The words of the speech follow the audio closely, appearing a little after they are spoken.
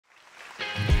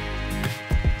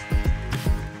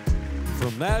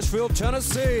from Nashville,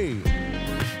 Tennessee.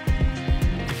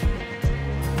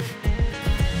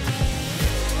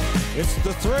 It's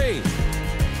the Three.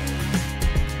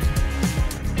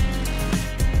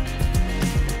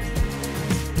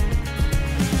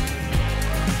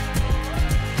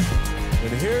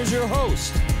 And here's your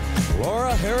host,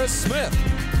 Laura Harris-Smith.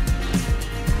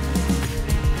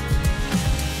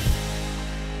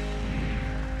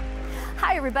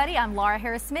 Hi everybody, I'm Laura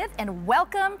Harris-Smith and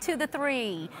welcome to the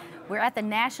Three. We're at the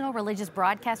National Religious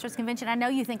Broadcasters Convention. I know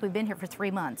you think we've been here for 3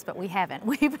 months, but we haven't.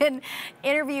 We've been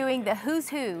interviewing the who's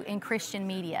who in Christian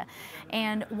media.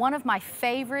 And one of my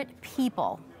favorite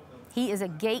people, he is a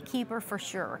gatekeeper for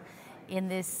sure in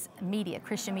this media,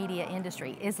 Christian media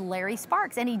industry, is Larry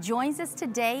Sparks. And he joins us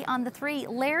today on the Three.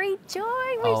 Larry, joy,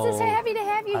 we're so happy to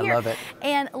have you here. I love it.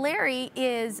 And Larry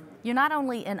you're not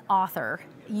only an author,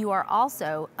 you are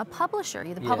also a publisher.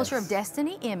 You're the publisher of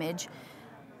Destiny Image.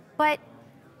 But,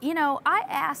 you know, I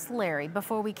asked Larry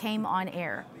before we came on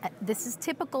air, this is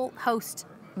typical host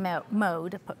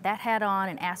mode, put that hat on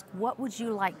and ask, what would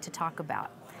you like to talk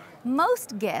about?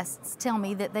 Most guests tell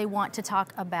me that they want to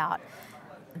talk about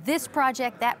this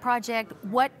project, that project,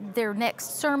 what their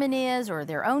next sermon is, or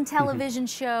their own television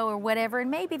show, or whatever,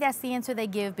 and maybe that's the answer they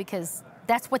give because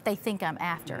that's what they think I'm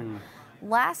after.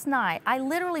 Last night, I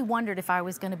literally wondered if I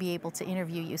was going to be able to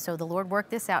interview you, so the Lord worked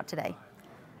this out today.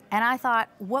 And I thought,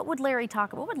 what would Larry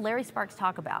Sparks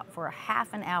talk about for a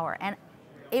half an hour? And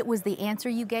it was the answer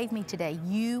you gave me today.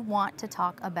 You want to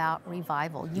talk about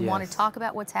revival. You want to talk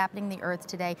about what's happening in the earth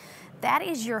today. That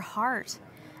is your heart.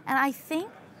 And I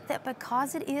think that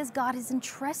because it is, God has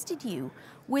entrusted you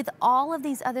with all of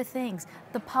these other things.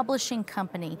 The publishing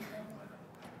company,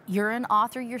 you're an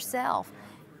author yourself,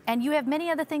 and you have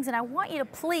many other things, and I want you to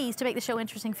please, to make the show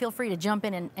interesting, feel free to jump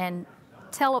in and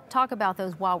talk about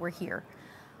those while we're here.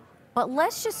 But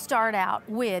let's just start out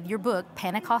with your book,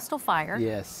 Pentecostal Fire.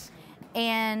 Yes.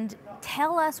 And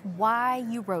tell us why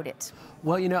you wrote it.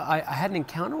 Well, you know, I had an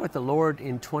encounter with the Lord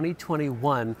in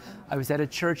 2021. I was at a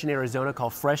church in Arizona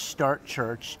called Fresh Start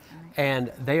Church,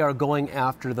 and they are going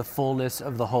after the fullness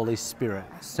of the Holy Spirit.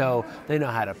 So they know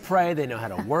how to pray, they know how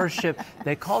to worship.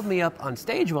 They called me up on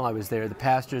stage while I was there. The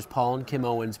pastors, Paul and Kim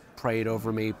Owens, prayed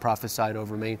over me, prophesied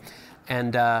over me,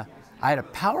 and I had a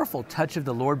powerful touch of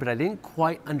the Lord, but I didn't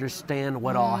quite understand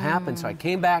what all happened. So I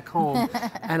came back home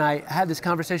and I had this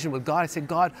conversation with God. I said,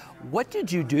 God, what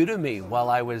did you do to me while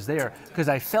I was there? Because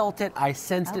I felt it, I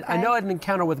sensed it. I know I had an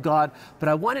encounter with God, but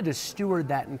I wanted to steward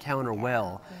that encounter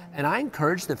well. And I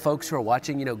encourage the folks who are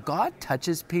watching, you know, God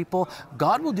touches people.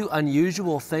 God will do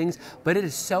unusual things, but it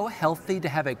is so healthy to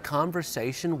have a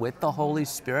conversation with the Holy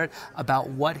Spirit about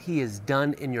what He has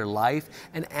done in your life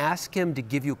and ask Him to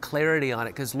give you clarity on it.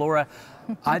 Because Laura,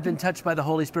 I've been touched by the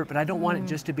Holy Spirit, but I don't want it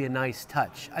just to be a nice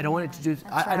touch. I don't want it to do,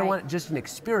 I don't want it just an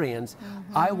experience.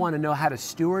 I want to know how to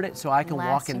steward it so I can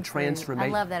walk in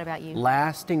transformation. I love that about you.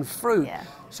 Lasting fruit. Yeah.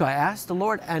 So I asked the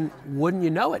Lord, and wouldn't you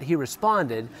know it, He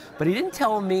responded, but He didn't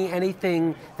tell me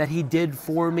anything that He did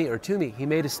for me or to me. He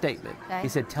made a statement. He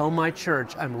said, tell my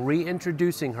church I'm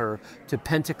reintroducing her to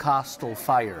Pentecostal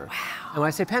fire. Wow. And when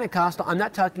I say Pentecostal, I'm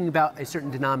not talking about a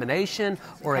certain denomination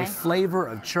or a flavor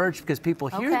of church, because people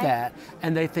hear that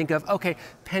and they think of, okay,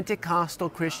 Pentecostal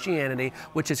Christianity,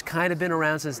 which has kind of been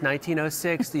around since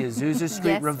 1906, the Azusa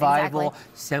Street Revival,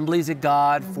 Assemblies of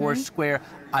God, Foursquare.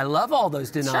 I love all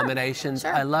those denominations.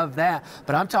 I love that.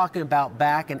 But I'm talking about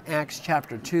back in Acts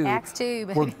chapter 2. Acts 2,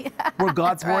 baby. Where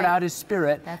God poured out His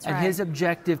Spirit. And His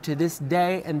objective to this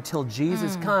day until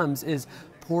Jesus comes is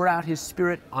pour out His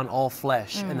Spirit on all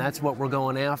flesh. And that's what we're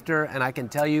going after. And I can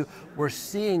tell you, we're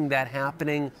seeing that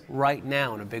happening right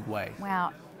now in a big way.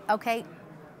 Wow. Okay.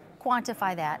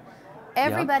 Quantify that.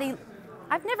 Everybody,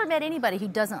 I've never met anybody who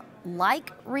doesn't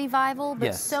like revival,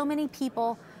 but so many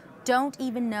people don't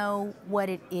even know what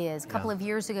it is. A couple of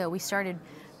years ago, we started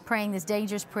praying this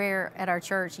dangerous prayer at our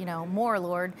church, you know, more,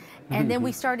 Lord. And then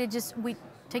we started we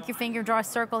take your finger, draw a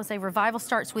circle, and say, revival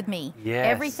starts with me.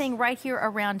 Everything right here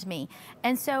around me.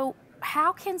 And so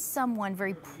how can someone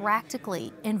very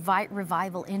practically invite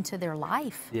revival into their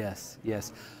life? Yes.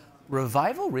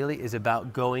 Revival really is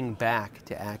about going back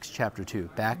to Acts chapter 2,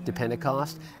 back to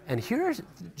Pentecost. And here's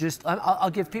just, I'll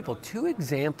give people 2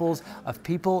 examples of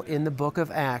people in the book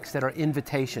of Acts that are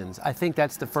invitations. I think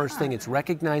that's the first thing. It's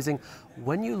recognizing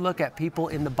when you look at people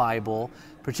in the Bible,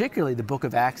 particularly the book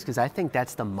of Acts, because I think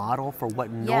that's the model for what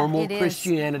normal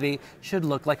Christianity should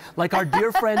look like. Like our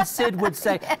dear friend Sid would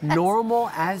say, normal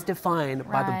as defined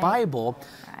by the Bible.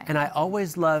 Right. And I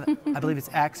always love, I believe it's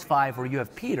Acts 5, where you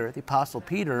have Peter, the Apostle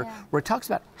Peter, where it talks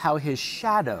about how his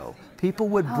shadow, people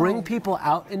would bring people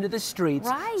out into the streets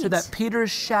so that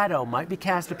Peter's shadow might be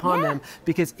cast upon them,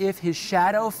 because if his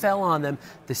shadow fell on them,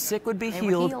 the sick would be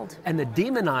healed and the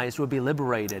demonized would be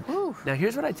liberated. Ooh. Now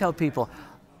here's what I tell people.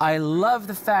 I love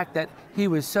the fact that he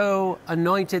was so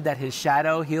anointed that his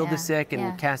shadow healed the sick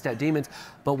and cast out demons.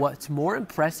 But what's more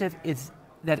impressive is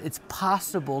that it's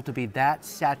possible to be that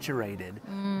saturated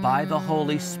by the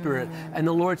Holy Spirit. And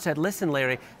the Lord said, listen,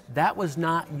 Larry, that was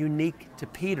not unique to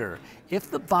Peter. If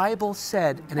the Bible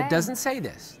said, and it doesn't say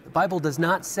this, the Bible does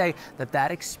not say that that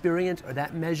experience or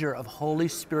that measure of Holy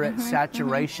Spirit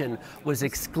saturation was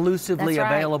exclusively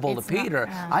available to Peter.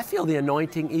 I feel the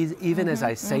anointing even as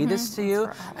I say this to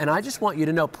you. And I just want you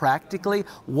to know practically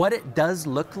what it does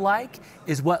look like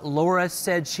is what Laura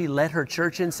said she led her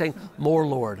church in, saying, more,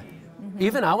 Lord.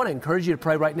 Even I want to encourage you to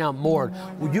pray right now, more.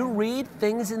 Will you read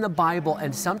things in the Bible,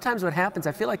 and sometimes what happens,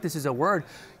 I feel like this is a word,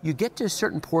 you get to a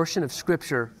certain portion of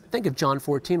Scripture. Think of John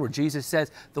 14, where Jesus says,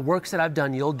 the works that I've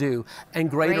done you'll do, and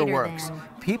greater works.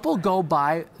 People go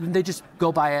by, they just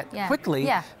go by it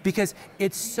quickly because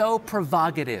it's so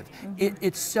provocative.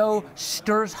 It so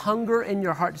stirs hunger in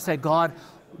your heart to say, God,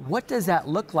 what does that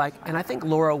look like? And I think,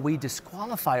 Laura, we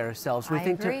disqualify ourselves. We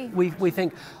think,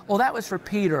 well, that was for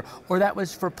Peter, or that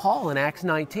was for Paul in Acts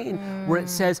 19, where it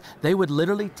says they would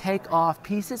literally take off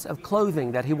pieces of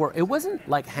clothing that he wore. It wasn't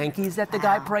like hankies that the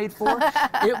guy prayed for.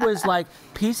 It was like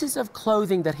pieces of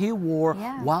clothing that he wore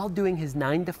while doing his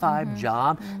 9-to-5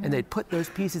 job, and they'd put those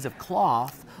pieces of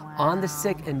cloth on the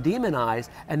sick and demonized,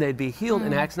 and they'd be healed.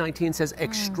 And Acts 19 says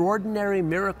extraordinary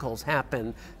miracles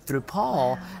happen through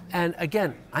Paul. And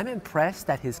again, I'm impressed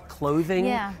that his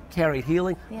clothing carried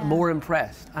healing. I'm more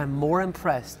impressed. I'm more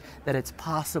impressed that it's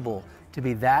possible to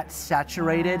be that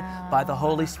saturated by the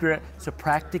Holy Spirit. So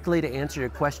practically, to answer your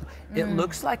question, it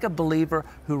looks like a believer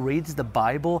who reads the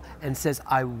Bible and says,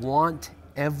 I want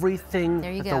everything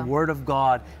that the Word of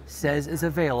God says is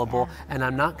available, and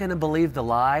I'm not going to believe the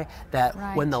lie that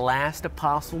when the last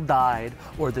apostle died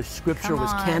or the Scripture was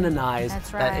canonized,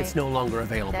 that it's no longer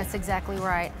available. That's exactly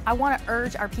right. I want to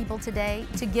urge our people today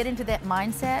to get into that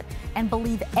mindset and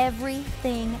believe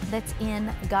everything that's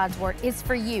in God's Word is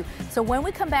for you. So when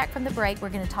we come back from the break, we're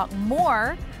going to talk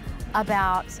more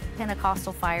about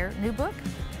Pentecostal Fire, new book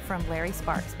from Larry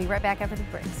Sparks. Be right back after the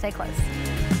break. Stay close.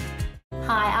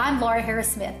 Hi, I'm Laura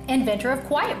Harris-Smith, inventor of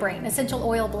Quiet Brain Essential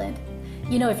Oil Blend.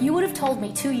 You know, if you would have told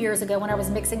me 2 years ago when I was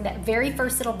mixing that very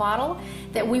first little bottle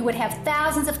that we would have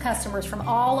thousands of customers from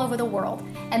all over the world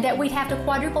and that we'd have to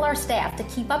quadruple our staff to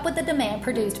keep up with the demand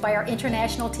produced by our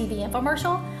international TV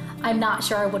infomercial, I'm not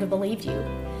sure I would have believed you.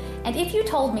 And if you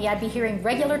told me I'd be hearing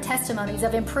regular testimonies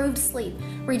of improved sleep,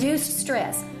 reduced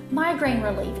stress, migraine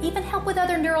relief, even help with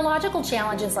other neurological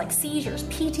challenges like seizures,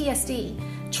 PTSD,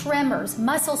 tremors,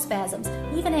 muscle spasms,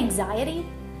 even anxiety,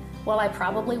 well, I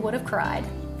probably would have cried.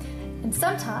 And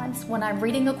sometimes when I'm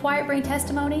reading the Quiet Brain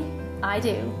testimony, I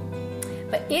do.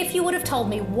 But if you would have told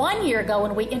me 1 year ago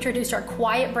when we introduced our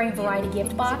Quiet Brain Variety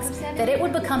Gift Box that it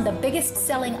would become the biggest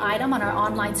selling item on our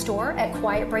online store at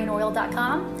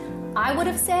quietbrainoil.com, I would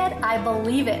have said, I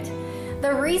believe it.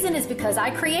 The reason is because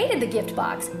I created the gift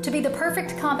box to be the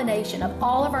perfect combination of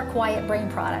all of our Quiet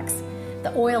Brain products.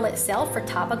 The oil itself for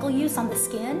topical use on the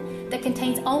skin that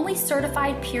contains only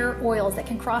certified pure oils that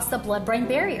can cross the blood-brain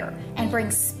barrier and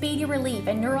bring speedy relief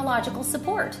and neurological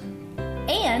support.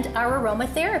 And our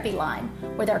aromatherapy line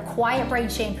with our Quiet Brain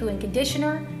shampoo and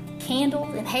conditioner,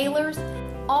 candles, inhalers,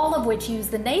 all of which use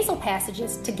the nasal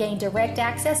passages to gain direct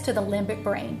access to the limbic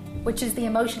brain, which is the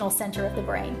emotional center of the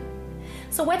brain.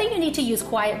 So whether you need to use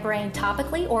Quiet Brain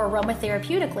topically or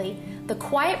aromatherapeutically, the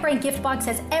Quiet Brain gift box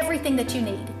has everything that you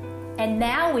need. And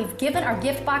now we've given our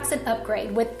gift box an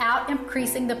upgrade without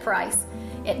increasing the price.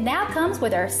 It now comes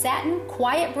with our satin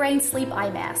Quiet Brain Sleep Eye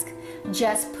Mask.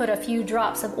 Just put a few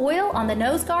drops of oil on the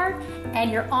nose guard and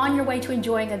you're on your way to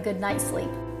enjoying a good night's sleep.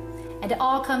 And it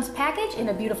all comes packaged in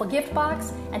a beautiful gift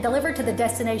box and delivered to the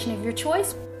destination of your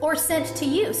choice or sent to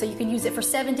you so you can use it for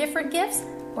 7 different gifts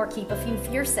or keep a few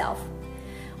for yourself.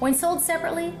 When sold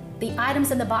separately, the items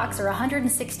in the box are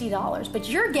 $160, but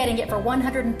you're getting it for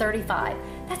 $135.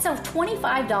 That's a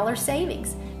 $25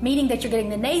 savings, meaning that you're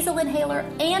getting the nasal inhaler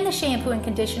and the shampoo and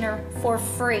conditioner for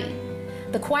free.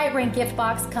 The Quiet Brain gift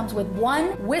box comes with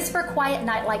 1 Whisper Quiet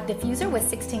Nightlight diffuser with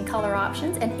 16 color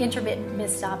options and intermittent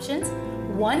mist options,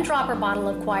 1 dropper bottle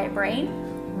of Quiet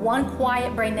Brain, 1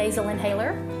 Quiet Brain nasal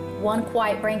inhaler, 1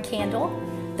 Quiet Brain candle,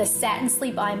 the satin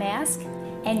sleep eye mask,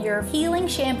 and your healing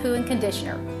shampoo and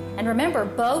conditioner. And remember,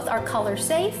 both are color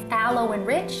safe, aloe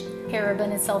enriched,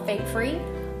 paraben and sulfate free,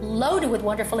 loaded with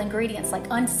wonderful ingredients like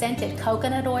unscented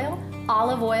coconut oil,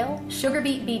 olive oil, sugar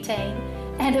beet betaine,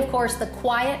 and of course the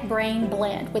Quiet Brain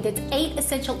blend with its 8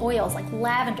 essential oils like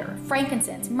lavender,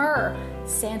 frankincense, myrrh,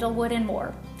 sandalwood, and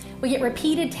more. We get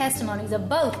repeated testimonies of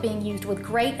both being used with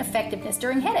great effectiveness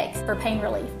during headaches for pain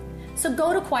relief. So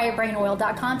go to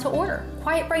quietbrainoil.com to order.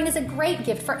 Quiet Brain is a great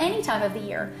gift for any time of the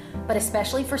year, but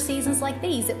especially for seasons like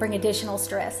these that bring additional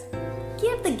stress.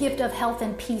 Give the gift of health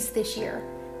and peace this year.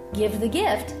 Give the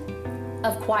gift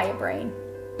of Quiet Brain.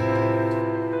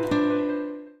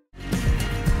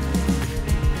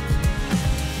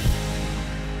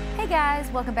 Hey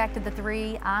guys, welcome back to The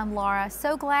Three. I'm Laura.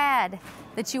 So glad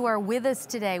that you are with us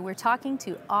today. We're talking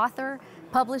to author,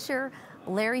 publisher,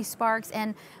 Larry Sparks,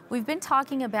 and we've been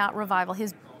talking about revival.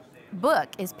 His book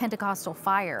is Pentecostal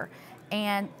Fire,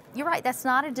 and you're right, that's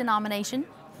not a denomination.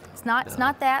 It's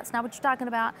not that, it's not what you're talking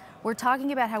about. We're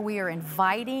talking about how we are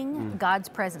inviting God's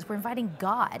presence. We're inviting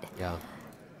God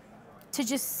to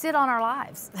just sit on our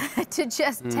lives, to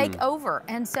just take over.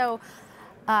 And so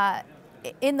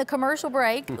in the commercial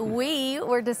break, we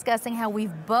were discussing how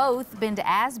we've both been to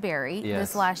Asbury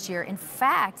this last year. In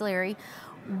fact, Larry,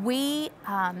 we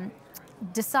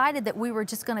decided that we were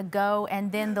just going to go,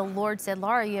 and then the Lord said,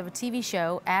 Laura, you have a TV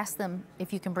show, ask them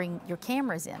if you can bring your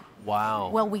cameras in. Wow.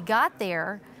 Well, we got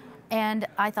there, and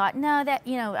I thought, no, that,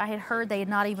 you know, I had heard they had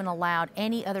not even allowed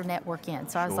any other network in.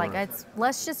 So I was like,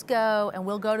 let's just go, and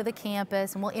we'll go to the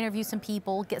campus, and we'll interview some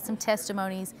people, get some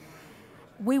testimonies.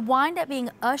 We wind up being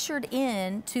ushered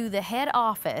in to the head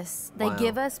office. They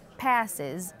give us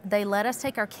passes. They let us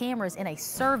take our cameras in a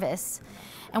service,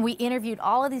 and we interviewed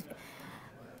all of these.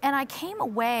 And I came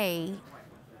away,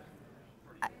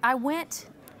 I went,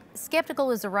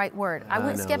 skeptical is the right word. I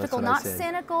went skeptical, not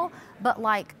cynical, but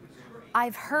like,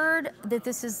 I've heard that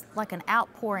this is like an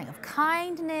outpouring of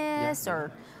kindness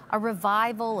or a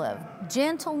revival of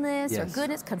gentleness or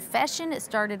goodness, confession. It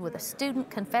started with a student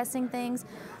confessing things.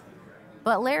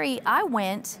 But Larry, I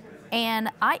went and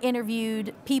I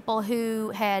interviewed people who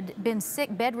had been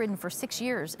sick, bedridden for 6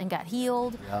 years and got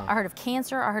healed. I heard of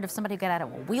cancer. I heard of somebody who got out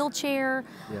of a wheelchair.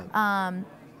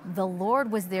 The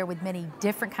Lord was there with many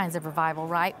different kinds of revival,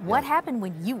 right? What happened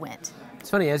when you went? It's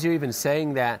funny, as you're even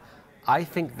saying that, I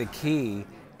think the key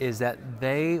is that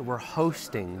they were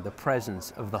hosting the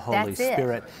presence of the Holy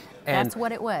Spirit. And that's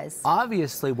what it was.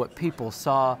 Obviously, what people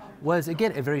saw was,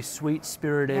 again, a very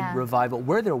sweet-spirited revival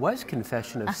where there was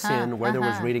confession of sin, where there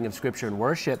was reading of Scripture and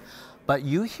worship. But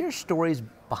you hear stories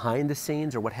behind the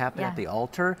scenes or what happened at the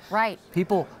altar. Right.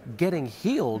 People getting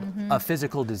healed of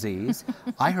physical disease.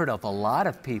 I heard of a lot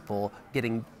of people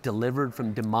getting delivered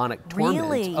from demonic torment.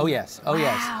 Really? Oh, yes. Oh,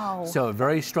 wow. yes. So a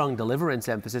very strong deliverance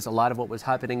emphasis, a lot of what was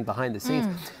happening behind the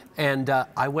scenes. And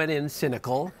I went in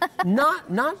cynical, not,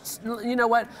 you know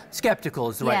what, skeptical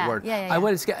is the right word. I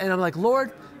went in, and I'm like,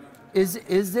 Lord, is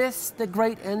this the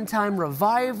great end time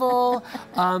revival?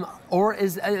 Or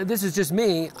is, this is just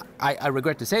me, I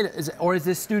regret to say that, or is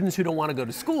this students who don't want to go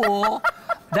to school?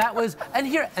 That was, and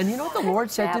you know what the Lord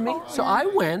said to me? So I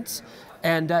went,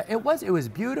 and it was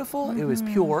beautiful, it was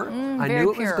pure, I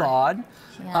knew it was God.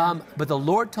 But the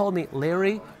Lord told me,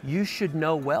 Larry, you should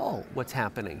know well what's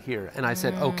happening here. And I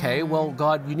said, okay, well,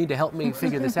 God, you need to help me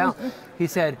figure this out. He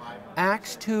said,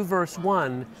 Acts 2 verse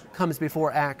 1 comes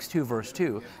before Acts 2 verse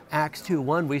 2. Acts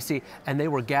 2:1 we see, and they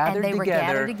were gathered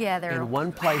together in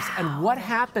one place. And what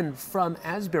happened from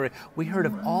Asbury? We heard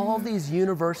of all these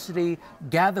university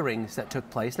gatherings that took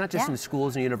place, not just in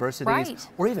schools and universities,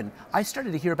 or even, I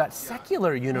started to hear about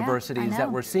secular universities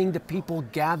that were seeing the people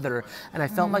gather. And I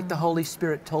felt like the Holy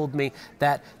Spirit told me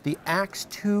that the Acts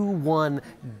 2:1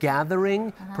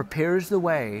 gathering prepares the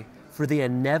way for the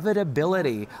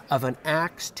inevitability of an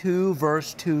Acts 2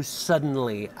 verse 2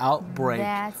 suddenly outbreak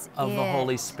of the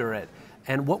Holy Spirit.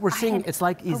 And what we're seeing, it's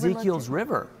like Ezekiel's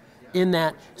river, in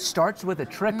that starts with a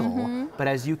trickle, but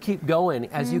as you keep going,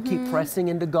 as you keep pressing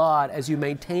into God, as you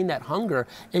maintain that hunger,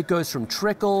 it goes from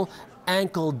trickle,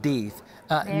 ankle deep,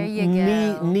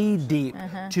 knee deep,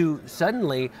 to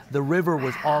suddenly the river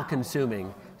was all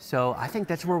consuming. So I think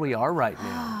that's where we are right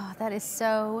now. Oh, that is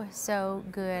so, so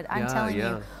good. I'm telling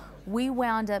you. We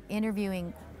wound up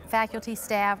interviewing faculty,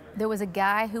 staff. There was a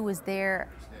guy who was there,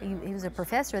 he was a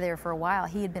professor there for a while.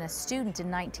 He had been a student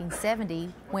in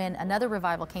 1970 when another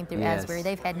revival came through Asbury.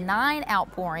 They've had 9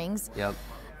 outpourings.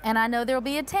 And I know there'll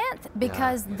be a 10th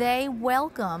because they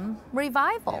welcome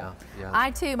revival.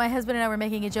 I too, my husband and I were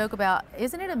making a joke about,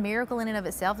 isn't it a miracle in and of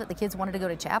itself that the kids wanted to go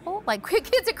to chapel? Like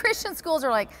kids at Christian schools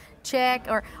are like, check,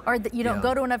 or you don't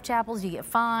go to enough chapels, you get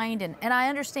fined. And I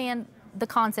understand the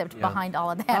concept behind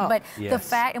all of that. But the yes.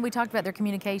 fact, and we talked about their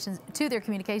communications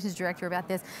director about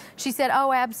this. She said,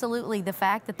 oh, absolutely, the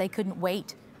fact that they couldn't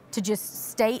wait to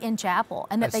just stay in chapel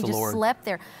and that That's they the just Lord. slept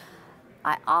there.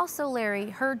 I also, Larry,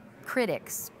 heard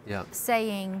critics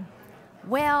saying,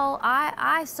 well,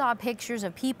 I saw pictures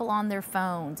of people on their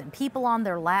phones and people on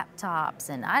their laptops,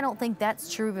 and I don't think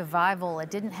that's true revival.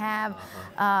 It didn't have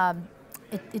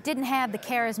it didn't have the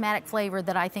charismatic flavor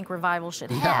that I think revival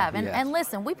should have. And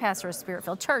listen, we pastor a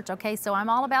Spirit-filled church, okay, so I'm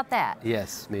all about that.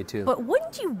 Yes, me too. But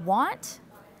wouldn't you want?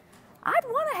 I'd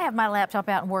want to have my laptop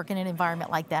out and work in an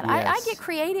environment like that. I get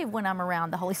creative when I'm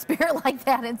around the Holy Spirit like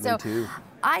that. And so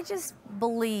I just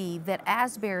believe that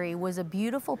Asbury was a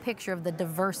beautiful picture of the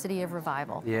diversity of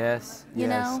revival. Yes, You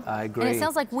know? I agree. And it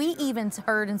sounds like we even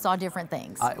heard and saw different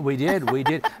things. We did.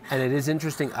 And it is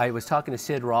interesting. I was talking to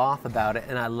Sid Roth about it,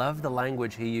 and I love the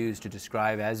language he used to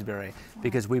describe Asbury,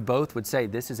 because we both would say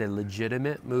this is a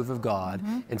legitimate move of God.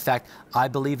 In fact, I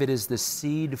believe it is the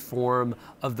seed form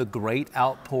of the great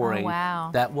outpouring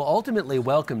that will ultimately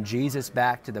welcome Jesus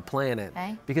back to the planet.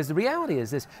 Because the reality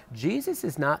is this, Jesus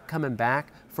is not coming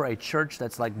back for a church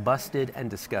that's like busted and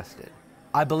disgusted.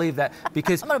 I believe that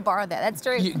because I'm going to borrow that. That's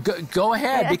true. Go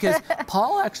ahead, because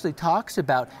Paul actually talks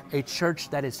about a church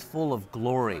that is full of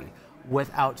glory,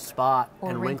 without spot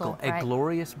and wrinkle, a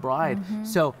glorious bride.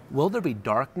 So will there be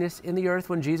darkness in the earth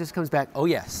when Jesus comes back? Oh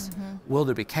yes. Will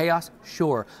there be chaos?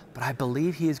 Sure. But I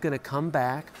believe he is going to come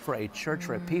back for a church,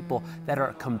 for a people that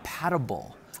are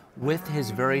compatible with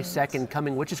his very second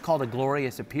coming, which is called a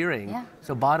glorious appearing.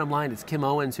 So bottom line, it's Kim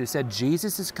Owens who said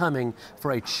Jesus is coming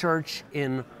for a church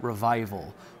in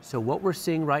revival. So what we're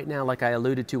seeing right now, like I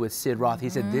alluded to with Sid Roth, he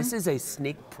said this is a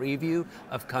sneak preview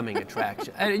of coming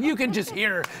attraction. And you can just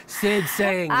hear Sid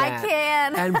saying that. I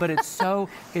can. But it's so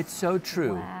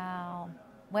true. Wow.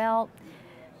 Well,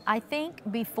 I think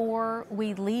before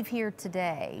we leave here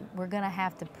today, we're going to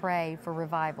have to pray for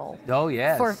revival. Oh,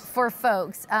 yes. For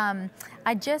folks.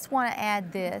 I just want to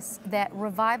add this, that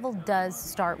revival does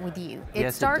start with you.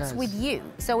 It starts with you.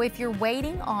 So if you're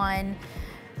waiting on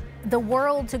the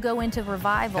world to go into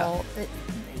revival,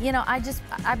 you know, I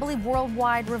believe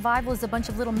worldwide revival is a bunch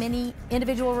of little mini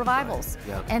individual revivals.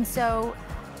 And so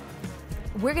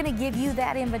we're going to give you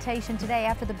that invitation today.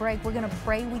 After the break, we're going to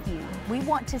pray with you. We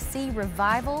want to see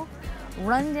revival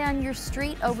run down your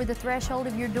street, over the threshold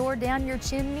of your door, down your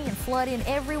chimney, and flood in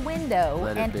every window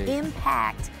and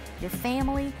impact your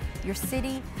family, your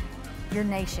city, your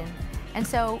nation. And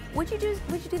so would you do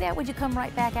that? Would you come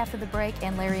right back after the break?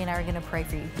 And Larry and I are going to pray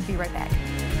for you. Be right back.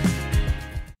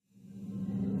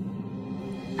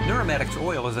 Neuromatics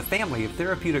Oil is a family of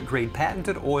therapeutic-grade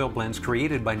patented oil blends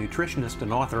created by nutritionist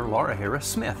and author Laura Harris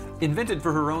Smith. Invented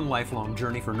for her own lifelong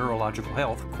journey for neurological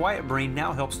health, Quiet Brain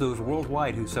now helps those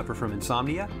worldwide who suffer from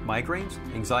insomnia, migraines,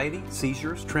 anxiety,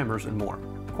 seizures, tremors, and more.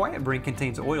 Quiet Brain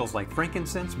contains oils like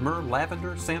frankincense, myrrh,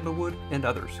 lavender, sandalwood, and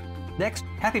others. Next,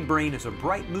 Happy Brain is a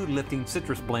bright mood-lifting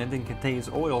citrus blend and contains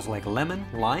oils like lemon,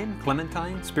 lime,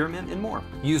 clementine, spearmint, and more.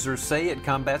 Users say it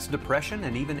combats depression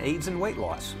and even aids in weight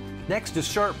loss. Next is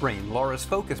Sharp Brain, Laura's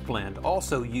Focus Blend,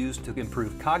 also used to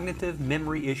improve cognitive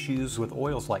memory issues with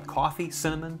oils like coffee,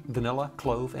 cinnamon, vanilla,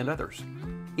 clove, and others.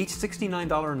 Each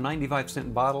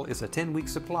 $69.95 bottle is a 10-week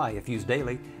supply if used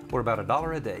daily, or about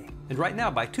 $1 a day. And right now,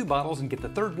 buy 2 bottles and get the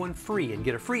third one free, and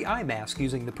get a free eye mask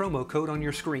using the promo code on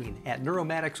your screen at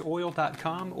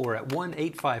neuromaticsoil.com or at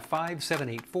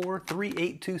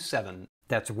 1-855-784-3827.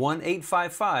 That's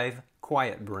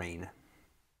 1-855-QUIET-BRAIN.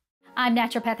 I'm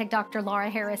naturopathic Dr. Laura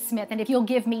Harris Smith, and if you'll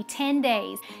give me 10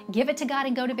 days, Give It to God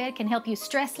and Go to Bed can help you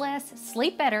stress less,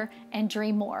 sleep better, and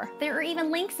dream more. There are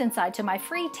even links inside to my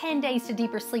free 10 Days to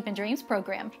Deeper Sleep and Dreams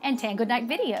program and 10 Goodnight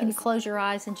videos. Can you close your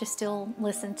eyes and just still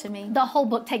listen to me? The whole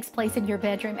book takes place in your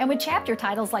bedroom, and with chapter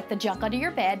titles like The Junk Under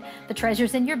Your Bed, The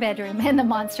Treasures in Your Bedroom, and The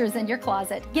Monsters in Your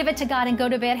Closet. Give It to God and Go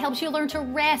to Bed helps you learn to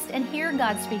rest and hear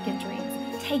God speak in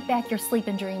dreams. Take back your sleep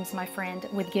and dreams, my friend,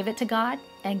 with Give It to God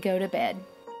and Go to Bed.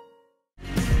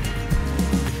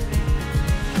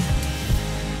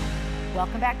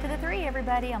 Welcome back to The Three,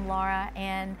 everybody. I'm Laura,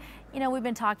 and you know, we've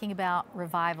been talking about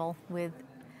revival with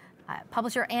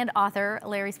publisher and author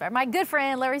Larry Sparks, my good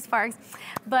friend Larry Sparks.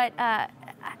 But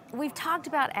we've talked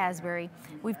about Asbury.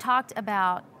 We've talked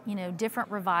about, you know, different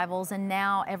revivals, and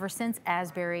now ever since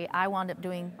Asbury, I wound up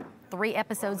doing 3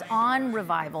 episodes on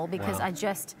revival because I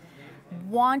just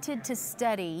wanted to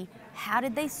study how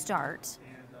did they start,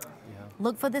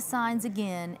 look for the signs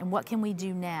again, and what can we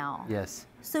do now. Yes.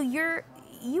 So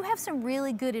you have some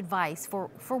really good advice for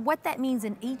what that means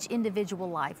in each individual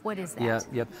life. What is that?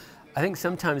 Yep. I think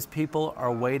sometimes people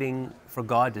are waiting for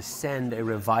God to send a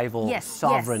revival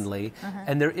sovereignly,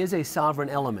 and there is a sovereign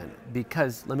element,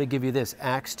 because let me give you this,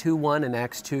 Acts 2:1 and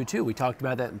Acts 2:2. We talked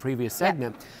about that in the previous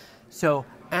segment. So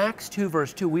Acts 2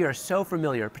 verse 2, we are so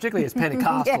familiar, particularly as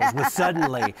Pentecostals, with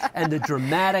suddenly, and the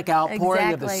dramatic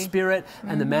outpouring of the Spirit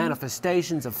and the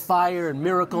manifestations of fire and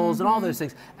miracles and all those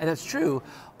things. And that's true.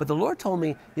 But the Lord told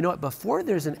me, you know what, before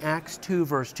there's an Acts 2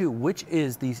 verse 2, which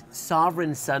is the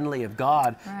sovereign suddenly of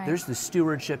God, there's the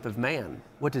stewardship of man.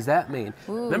 What does that mean?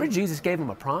 Remember, Jesus gave him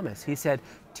a promise. He said,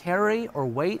 tarry or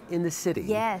wait in the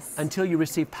city until you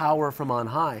receive power from on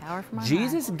high.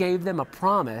 Jesus gave them a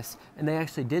promise, and they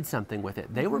actually did something with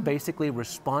it. They were basically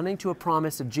responding to a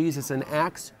promise of Jesus in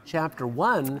Acts chapter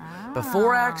 1.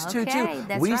 Before Acts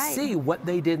 2:2, we see what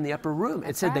they did in the upper room.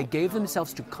 It said they gave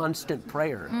themselves to constant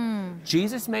prayer.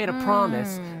 Jesus made a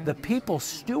promise. The people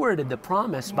stewarded the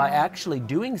promise by actually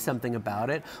doing something about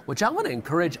it, which I want to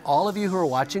encourage all of you who are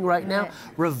watching right now.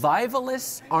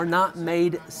 Revivalists are not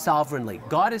made sovereignly.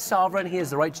 God is sovereign. He has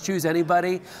the right to choose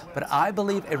anybody. But I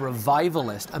believe a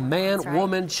revivalist, a man,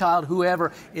 woman, child,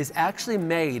 whoever, is actually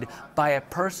made by a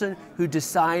person who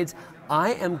decides,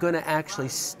 I am going to actually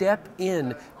step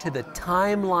in to the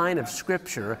timeline of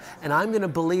Scripture, and I'm going to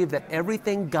believe that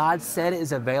everything God said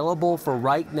is available for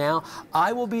right now.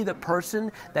 I will be the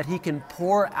person that He can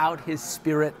pour out His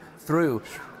Spirit through.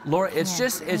 Laura, it's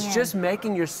just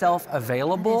making yourself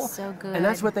available. That is so good. And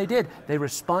that's what they did. They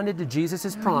responded to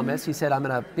Jesus' promise. He said, I'm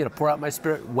going to pour out my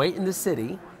Spirit, wait in the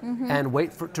city, and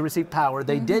wait to receive power.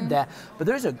 They did that. But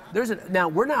now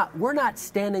we're not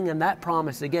standing in that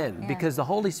promise again, because the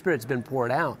Holy Spirit's been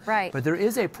poured out. But there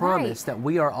is a promise that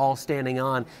we are all standing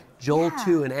on. Joel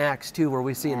 2 and Acts 2, where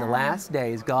we see in the last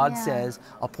days, God says,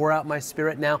 I'll pour out my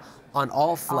Spirit now on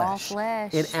all flesh.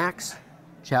 In Acts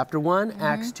Chapter 1,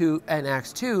 Acts 2, and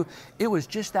Acts 2, it was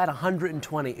just that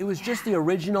 120. It was just the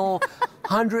original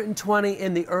 120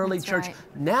 in the early church.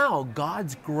 Now,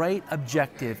 God's great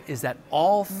objective is that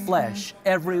all flesh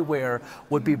everywhere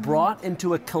would be brought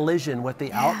into a collision with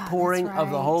the outpouring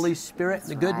of the Holy Spirit.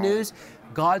 The good news,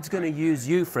 God's going to use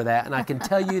you for that, and I can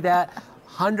tell you that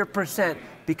 100%,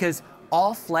 because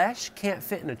all flesh can't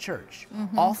fit in a church.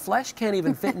 All flesh can't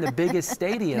even fit in the biggest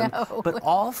stadium, but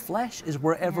all flesh is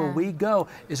wherever we go,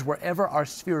 is wherever our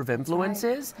sphere of influence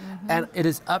is, and it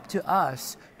is up to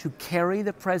us to carry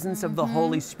the presence of the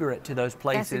Holy Spirit to those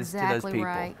places, to those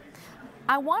people.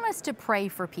 I want us to pray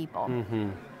for people,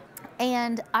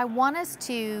 and I want us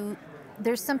to,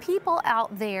 there's some people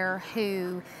out there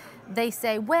who they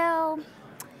say, well,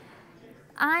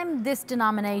 I'm this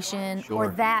denomination or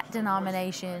that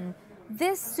denomination.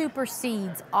 This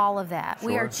supersedes all of that.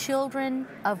 We are children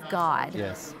of God.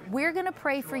 We're going to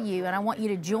pray for you, and I want you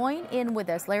to join in with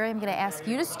us. Larry, I'm going to ask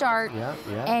you to start,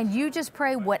 and you just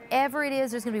pray whatever it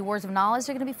is. There's going to be words of knowledge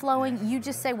that are going to be flowing. You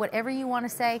just say whatever you want to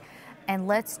say, and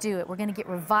let's do it. We're going to get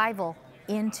revival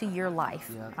into your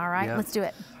life. All right, let's do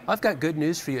it. I've got good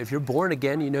news for you. If you're born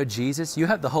again, you know Jesus, you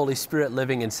have the Holy Spirit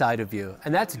living inside of you,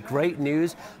 and that's great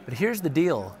news. But here's the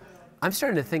deal. I'm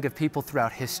starting to think of people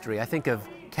throughout history. I think of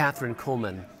Catherine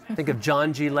Kuhlman. Think of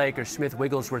John G. Lake or Smith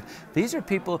Wigglesworth. These are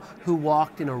people who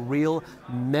walked in a real,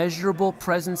 measurable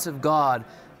presence of God,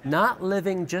 not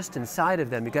living just inside of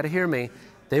them. You got to hear me.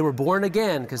 They were born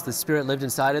again because the Spirit lived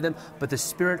inside of them, but the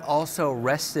Spirit also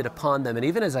rested upon them. And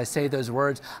even as I say those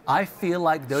words, I feel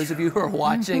like those of you who are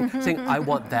watching saying, I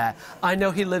want that. I know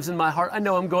He lives in my heart. I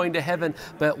know I'm going to heaven.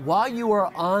 But while you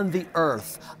are on the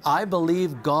earth, I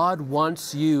believe God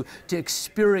wants you to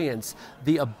experience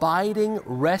the abiding,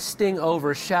 resting,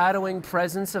 overshadowing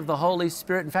presence of the Holy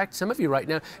Spirit. In fact, some of you right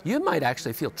now, you might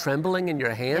actually feel trembling in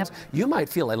your hands. You might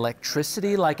feel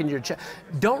electricity like in your chest.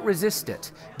 Don't resist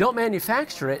it. Don't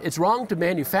manufacture it. It's wrong to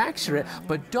manufacture it,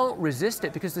 but don't resist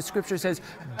it, because the Scripture says,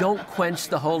 don't quench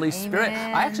the Holy Spirit.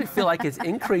 I actually feel like it's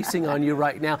increasing on you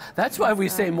right now. That's why we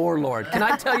say more, Lord. Can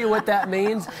I tell you what that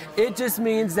means? It just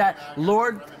means that,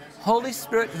 Lord, Holy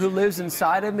Spirit who lives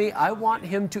inside of me, I want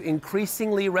Him to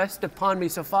increasingly rest upon me.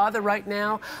 So Father, right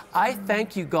now, I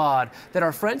thank you, God, that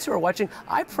our friends who are watching,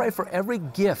 I pray for every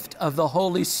gift of the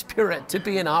Holy Spirit to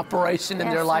be in operation in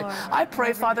their life. I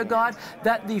pray, Father God,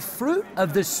 that the fruit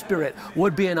of the Spirit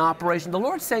would be in operation. The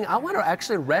Lord's saying, I want to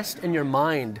actually rest in your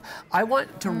mind. I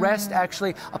want to rest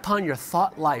actually upon your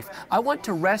thought life. I want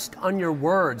to rest on your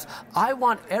words. I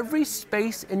want every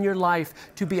space in your life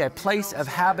to be a place of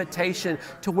habitation,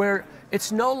 to where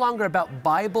it's no longer about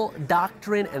Bible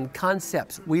doctrine and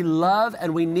concepts. We love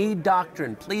and we need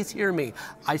doctrine. Please hear me.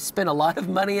 I spent a lot of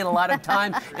money and a lot of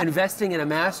time investing in a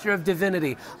Master of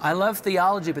Divinity. I love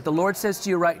theology, but the Lord says to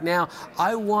you right now,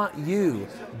 I want you,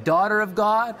 daughter of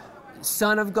God,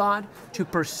 Son of God, to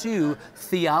pursue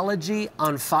theology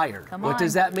on fire. Come What on.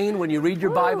 does that mean? When you read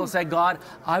your Bible, say, God,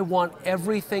 I want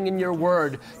everything in your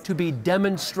word to be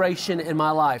demonstration in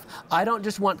my life. I don't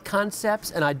just want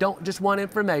concepts and I don't just want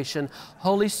information.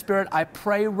 Holy Spirit, I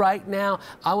pray right now,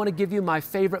 I want to give you my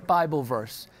favorite Bible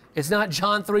verse. It's not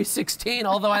John 3:16,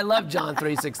 although I love John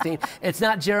 3:16. It's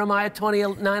not Jeremiah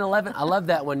 29:11. I love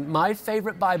that one. My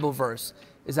favorite Bible verse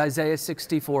is Isaiah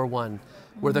 64:1,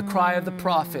 where the cry of the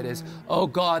prophet is, oh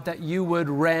God, that you would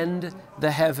rend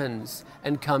the heavens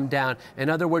and come down. In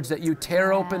other words, that you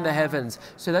tear open the heavens.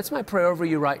 So that's my prayer over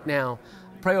you right now.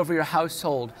 Pray over your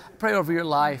household. Pray over your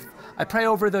life. I pray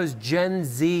over those Gen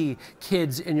Z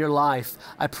kids in your life.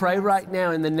 I pray right now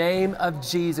in the name of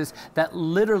Jesus that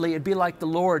literally it'd be like the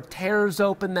Lord tears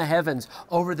open the heavens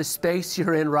over the space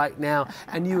you're in right now,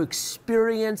 and you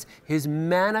experience His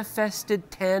manifested,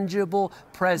 tangible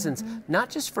presence, not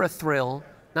just for a thrill,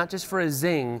 not just for a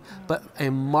zing, but a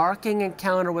marking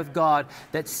encounter with God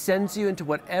that sends you into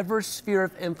whatever sphere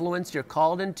of influence you're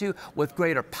called into with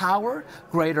greater power,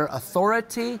 greater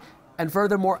authority, and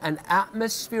furthermore, an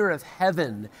atmosphere of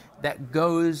heaven that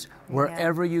goes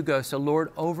wherever you go. So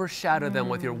Lord, overshadow them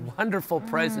with your wonderful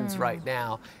presence right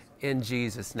now in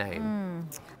Jesus' name.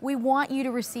 We want you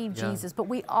to receive Jesus, but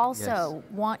we also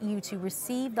want you to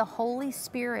receive the Holy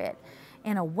Spirit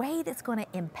in a way that's going to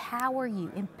empower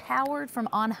you, empowered from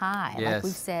on high, like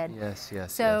we've said.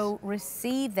 So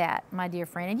receive that, my dear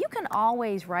friend. And you can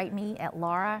always write me at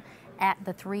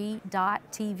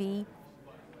laura@the3.tv.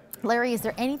 Larry, is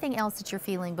there anything else that you're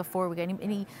feeling before we go?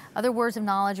 Any other words of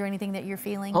knowledge or anything that you're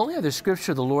feeling? Only other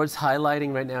scripture the Lord's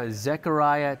highlighting right now is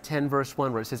Zechariah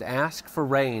 10:1, where it says, ask for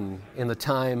rain in the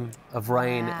time of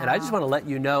rain. And I just want to let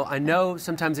you know, I know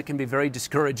sometimes it can be very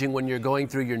discouraging when you're going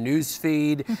through your news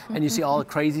feed and you see all the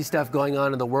crazy stuff going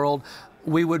on in the world.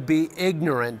 We would be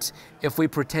ignorant if we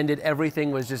pretended everything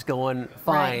was just going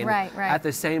fine. Right. At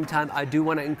the same time, I do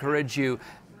want to encourage you,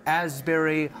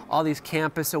 Asbury, all these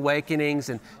campus awakenings,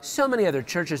 and so many other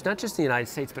churches, not just in the United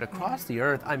States, but across the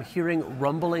earth, I'm hearing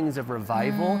rumblings of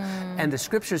revival, and the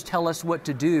scriptures tell us what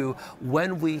to do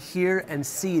when we hear and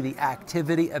see the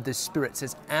activity of the Spirit. It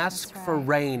says, ask for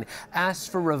rain,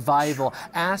 ask for revival,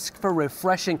 ask for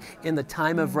refreshing in the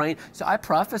time of rain. So I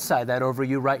prophesy that over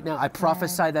you right now. I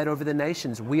prophesy that over the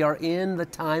nations. We are in the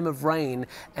time of rain,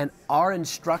 and our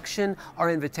instruction,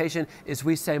 our invitation is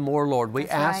we say more, Lord. We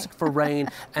ask for rain.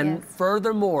 And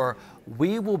furthermore,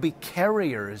 we will be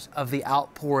carriers of the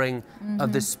outpouring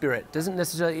of the Spirit. Doesn't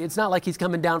necessarily, it's not like He's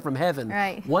coming down from heaven.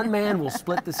 One man will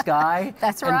split the sky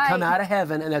and come out of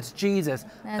heaven, and that's Jesus.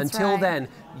 Until then,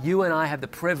 you and I have the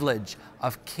privilege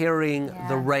of carrying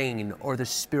the rain or the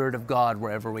Spirit of God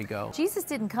wherever we go. Jesus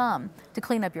didn't come to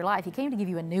clean up your life. He came to give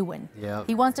you a new one.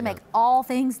 He wants to make all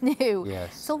things new.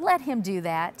 So let Him do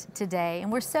that today. And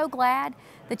we're so glad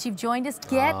that you've joined us.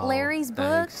 Get Larry's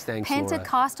book,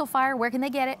 Pentecostal Fire. Where can they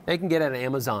get it? They can get it at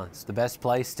Amazon. It's the best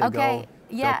place to go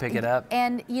pick it up.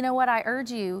 And you know what? I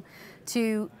urge you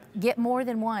to get more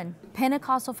than one.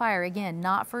 Pentecostal Fire, again,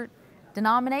 not for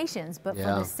denominations, but for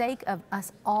the sake of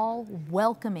us all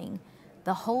welcoming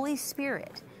the Holy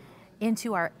Spirit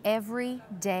into our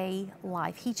everyday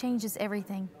life. He changes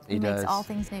everything. He makes all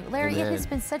things new. Larry, it has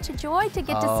been such a joy to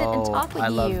get to sit and talk with you. I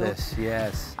love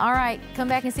this, All right, come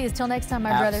back and see us. Till next time,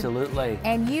 my brother. Absolutely.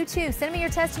 And you too, send me your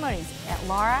testimonies at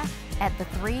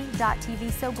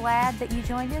laura@the3.tv. So glad that you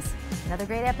joined us. Another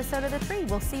great episode of The Three.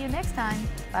 We'll see you next time.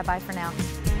 Bye-bye for now.